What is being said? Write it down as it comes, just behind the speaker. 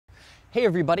Hey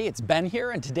everybody, it's Ben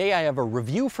here, and today I have a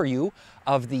review for you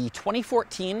of the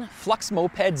 2014 Flux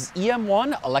Mopeds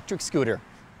EM1 electric scooter.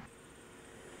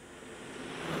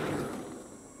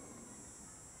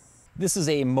 This is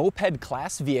a moped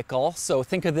class vehicle, so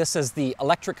think of this as the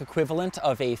electric equivalent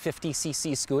of a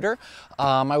 50cc scooter.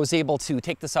 I was able to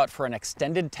take this out for an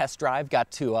extended test drive, got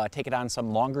to take it on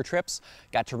some longer trips,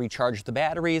 got to recharge the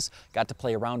batteries, got to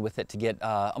play around with it to get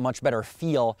a much better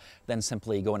feel than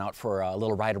simply going out for a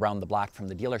little ride around the block from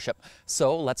the dealership.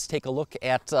 So let's take a look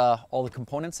at all the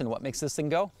components and what makes this thing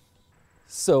go.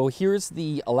 So here's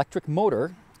the electric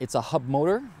motor. It's a hub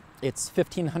motor. It's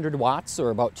 1500 watts,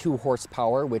 or about 2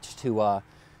 horsepower, which to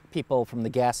people from the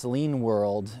gasoline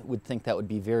world would think that would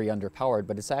be very underpowered,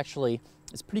 but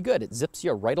it's pretty good. It zips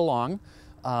you right along.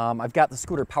 I've got the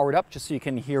scooter powered up just so you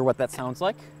can hear what that sounds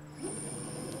like.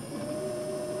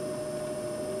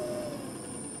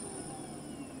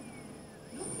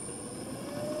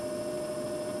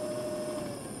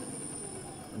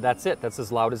 That's it. That's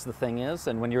as loud as the thing is,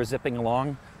 and when you're zipping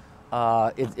along,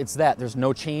 it's that. There's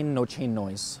no chain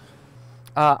noise.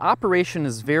 Operation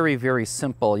is very, very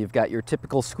simple. You've got your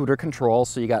typical scooter control,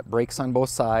 so you got brakes on both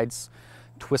sides,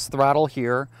 twist throttle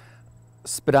here,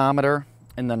 speedometer,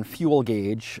 and then fuel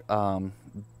gauge.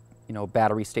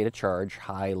 Battery state of charge,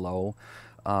 high, low.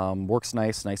 Works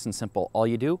nice and simple. All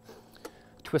you do,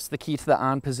 twist the key to the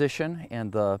on position,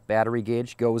 and the battery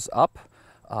gauge goes up.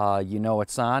 You know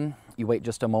it's on. You wait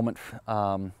just a moment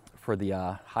for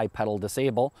the high pedal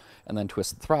disable, and then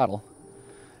twist the throttle,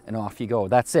 and off you go.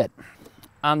 That's it.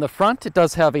 On the front, it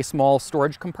does have a small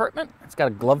storage compartment. It's got a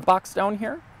glove box down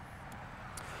here.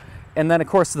 And then, of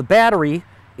course, the battery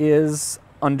is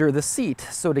under the seat.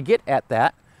 So to get at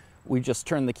that, we just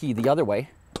turn the key the other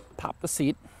way, pop the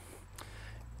seat,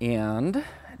 and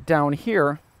down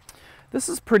here, this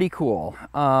is pretty cool.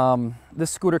 This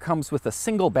scooter comes with a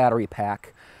single battery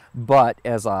pack, but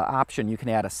as an option, you can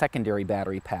add a secondary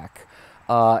battery pack.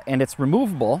 And it's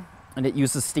removable, and it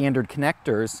uses standard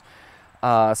connectors.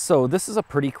 So this is a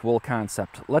pretty cool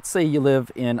concept. Let's say you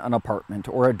live in an apartment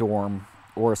or a dorm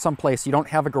or someplace you don't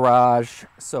have a garage,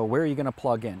 so where are you going to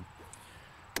plug in?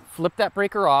 Flip that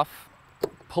breaker off,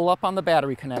 pull up on the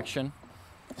battery connection,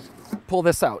 pull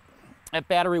this out. That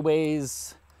battery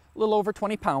weighs a little over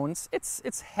 20 pounds.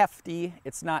 It's hefty,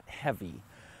 it's not heavy.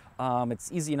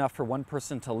 It's easy enough for one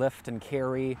person to lift and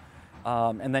carry,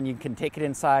 and then you can take it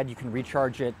inside, you can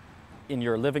recharge it in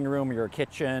your living room or your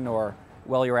kitchen or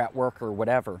while you're at work or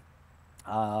whatever.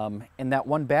 And that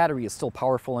one battery is still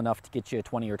powerful enough to get you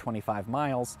 20 or 25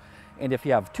 miles. And if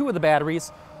you have 2 of the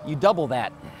batteries, you double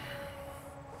that.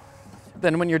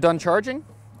 Then when you're done charging,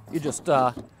 you just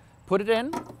put it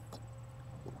in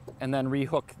and then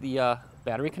rehook the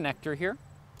battery connector here,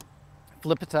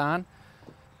 flip it on,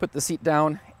 put the seat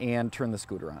down, and turn the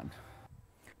scooter on.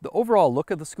 The overall look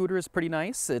of the scooter is pretty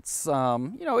nice. It's,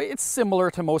 it's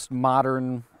similar to most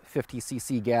modern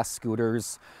 50cc gas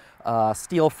scooters.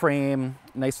 Steel frame,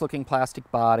 nice looking plastic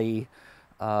body.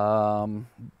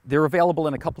 They're available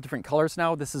in a couple different colors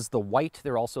now. This is the white.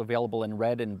 They're also available in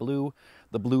red and blue,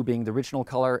 the blue being the original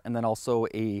color, and then also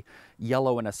a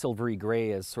yellow and a silvery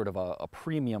gray as sort of a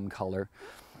premium color.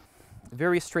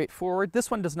 Very straightforward.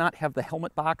 This one does not have the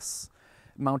helmet box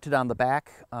mounted on the back.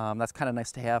 That's kind of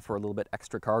nice to have for a little bit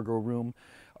extra cargo room.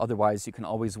 Otherwise, you can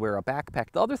always wear a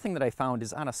backpack. The other thing that I found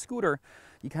is on a scooter,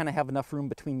 you kind of have enough room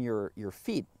between your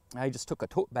feet. I just took a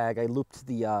tote bag. I looped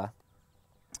the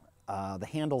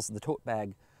handles of the tote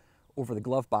bag over the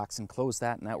glove box and closed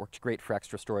that, and that worked great for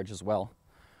extra storage as well.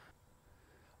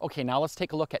 Okay, now let's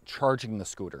take a look at charging the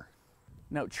scooter.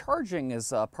 Now, charging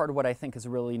is part of what I think is a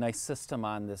really nice system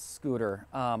on this scooter.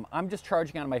 I'm just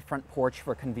charging on my front porch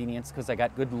for convenience because I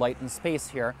got good light and space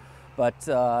here. But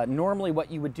normally what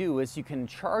you would do is you can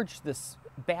charge this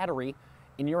battery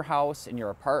in your house, in your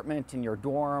apartment, in your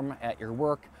dorm, at your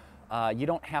work. You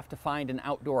don't have to find an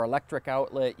outdoor electric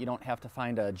outlet. You don't have to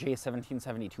find a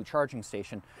J1772 charging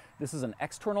station. This is an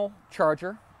external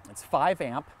charger. It's 5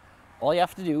 amp. All you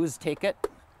have to do is take it,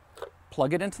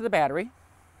 plug it into the battery,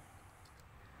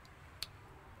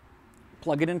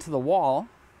 plug it into the wall,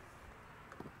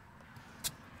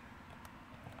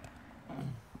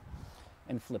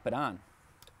 and flip it on.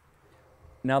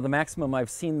 Now, the maximum I've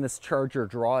seen this charger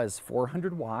draw is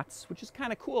 400 watts, which is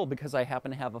kind of cool because I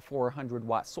happen to have a 400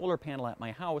 watt solar panel at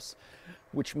my house,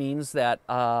 which means that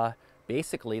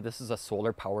basically this is a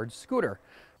solar powered scooter.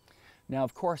 Now,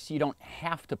 of course, you don't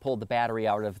have to pull the battery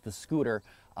out of the scooter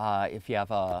if you have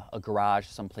a garage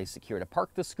someplace secure to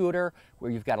park the scooter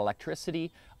where you've got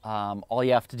electricity. All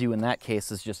you have to do in that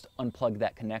case is just unplug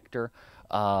that connector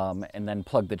and then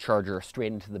plug the charger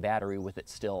straight into the battery with it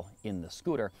still in the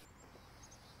scooter.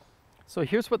 So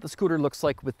here's what the scooter looks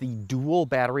like with the dual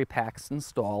battery packs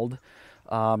installed.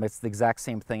 It's the exact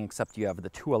same thing except you have the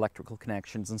 2 electrical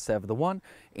connections instead of the 1,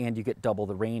 and you get double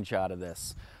the range out of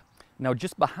this. Now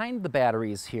just behind the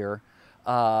batteries here,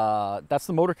 that's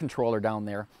the motor controller down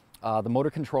there. The motor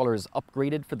controller is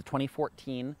upgraded for the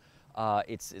 2014.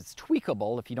 It's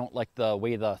tweakable if you don't like the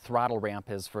way the throttle ramp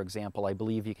is, for example. I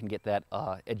believe you can get that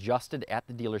adjusted at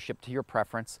the dealership to your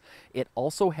preference. It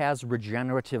also has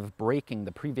regenerative braking.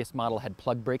 The previous model had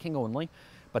plug braking only,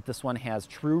 but this one has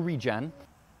true regen.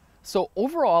 So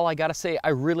overall, I gotta say, I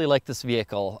really like this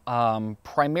vehicle.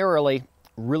 Primarily,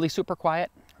 really super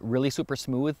quiet, really super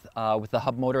smooth. With the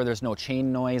hub motor, there's no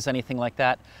chain noise, anything like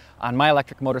that. On my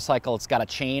electric motorcycle, it's got a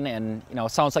chain, and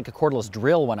it sounds like a cordless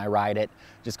drill when I ride it.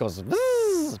 It just goes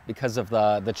bzzz because of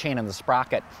the chain and the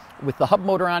sprocket. With the hub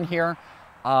motor on here,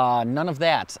 none of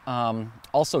that.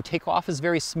 Also, takeoff is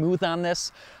very smooth on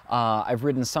this. I've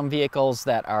ridden some vehicles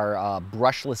that are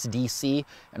brushless DC,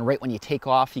 and right when you take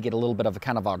off, you get a little bit of a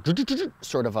kind of a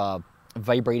sort of a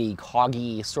vibrating,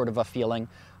 coggy sort of a feeling.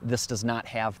 This does not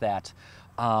have that.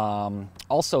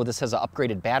 Also, this has an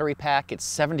upgraded battery pack. It's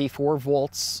 74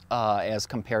 volts as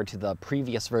compared to the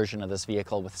previous version of this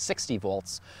vehicle with 60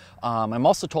 volts. I'm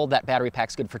also told that battery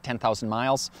pack's good for 10,000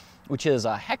 miles, which is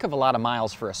a heck of a lot of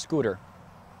miles for a scooter.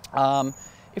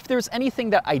 If there's anything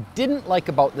that I didn't like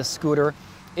about this scooter,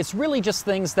 it's really just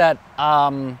things that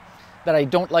that I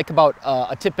don't like about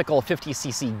a typical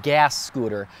 50cc gas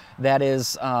scooter. That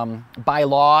is, by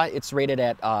law, it's rated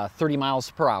at 30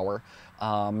 miles per hour.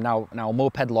 Now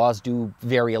moped laws do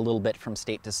vary a little bit from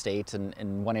state to state and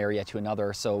in one area to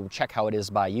another, so check how it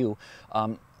is by you.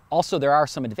 Also, there are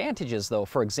some advantages though.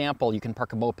 For example, you can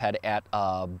park a moped at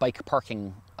a bike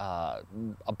parking, a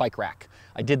bike rack.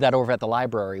 I did that over at the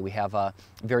library. We have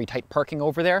very tight parking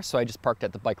over there, so I just parked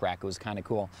at the bike rack. It was kind of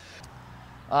cool.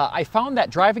 I found that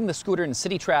driving the scooter in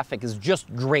city traffic is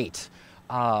just great.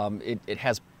 It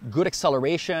has good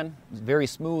acceleration, very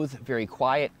smooth, very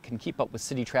quiet, can keep up with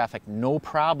city traffic, no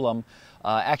problem.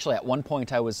 Actually, at one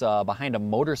point I was behind a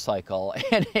motorcycle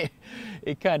and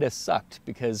it kind of sucked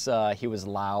because he was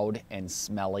loud and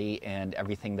smelly and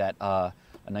everything that a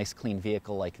nice clean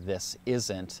vehicle like this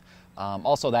isn't.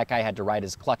 Also, that guy had to ride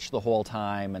his clutch the whole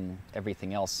time and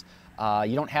everything else.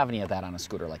 You don't have any of that on a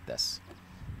scooter like this.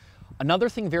 Another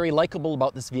thing very likable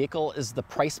about this vehicle is the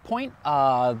price point.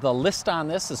 The list on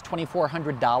this is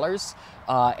 $2,400,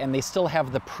 and they still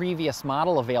have the previous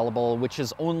model available, which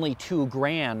is only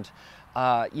 $2,000.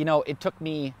 It took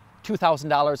me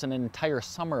 $2,000 and an entire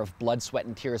summer of blood, sweat,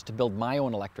 and tears to build my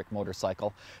own electric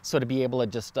motorcycle. So to be able to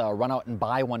just run out and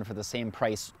buy one for the same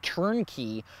price,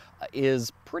 turnkey,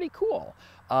 is pretty cool.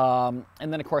 And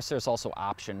then, of course, there's also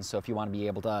options. So if you want to be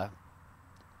able to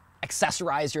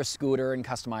accessorize your scooter and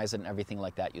customize it and everything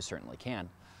like that, you certainly can.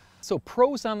 So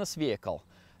pros on this vehicle: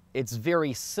 it's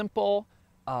very simple,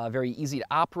 very easy to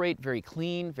operate, very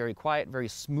clean, very quiet, very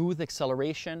smooth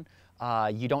acceleration.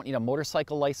 You don't need a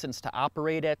motorcycle license to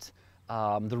operate it.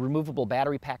 The removable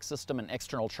battery pack system and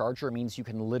external charger means you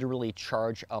can literally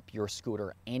charge up your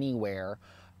scooter anywhere.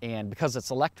 And because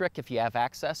it's electric, if you have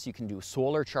access, you can do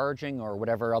solar charging or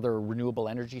whatever other renewable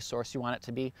energy source you want it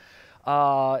to be.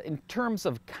 In terms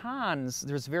of cons,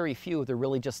 there's very few. They're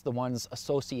really just the ones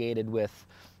associated with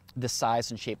this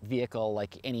size and shape vehicle.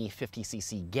 Like any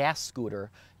 50cc gas scooter,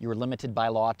 you're limited by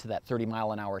law to that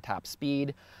 30-mile-an-hour top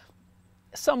speed.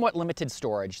 Somewhat limited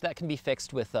storage. That can be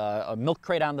fixed with a milk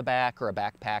crate on the back or a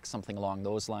backpack, something along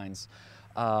those lines.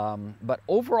 But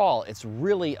overall, it's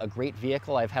really a great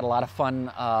vehicle. I've had a lot of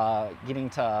fun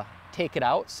getting to take it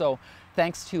out. So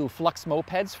thanks to Flux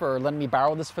Mopeds for letting me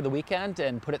borrow this for the weekend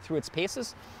and put it through its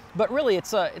paces. But really,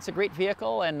 it's a great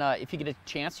vehicle, and if you get a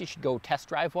chance, you should go test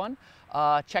drive one.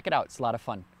 Check it out. It's a lot of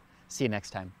fun. See you next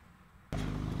time.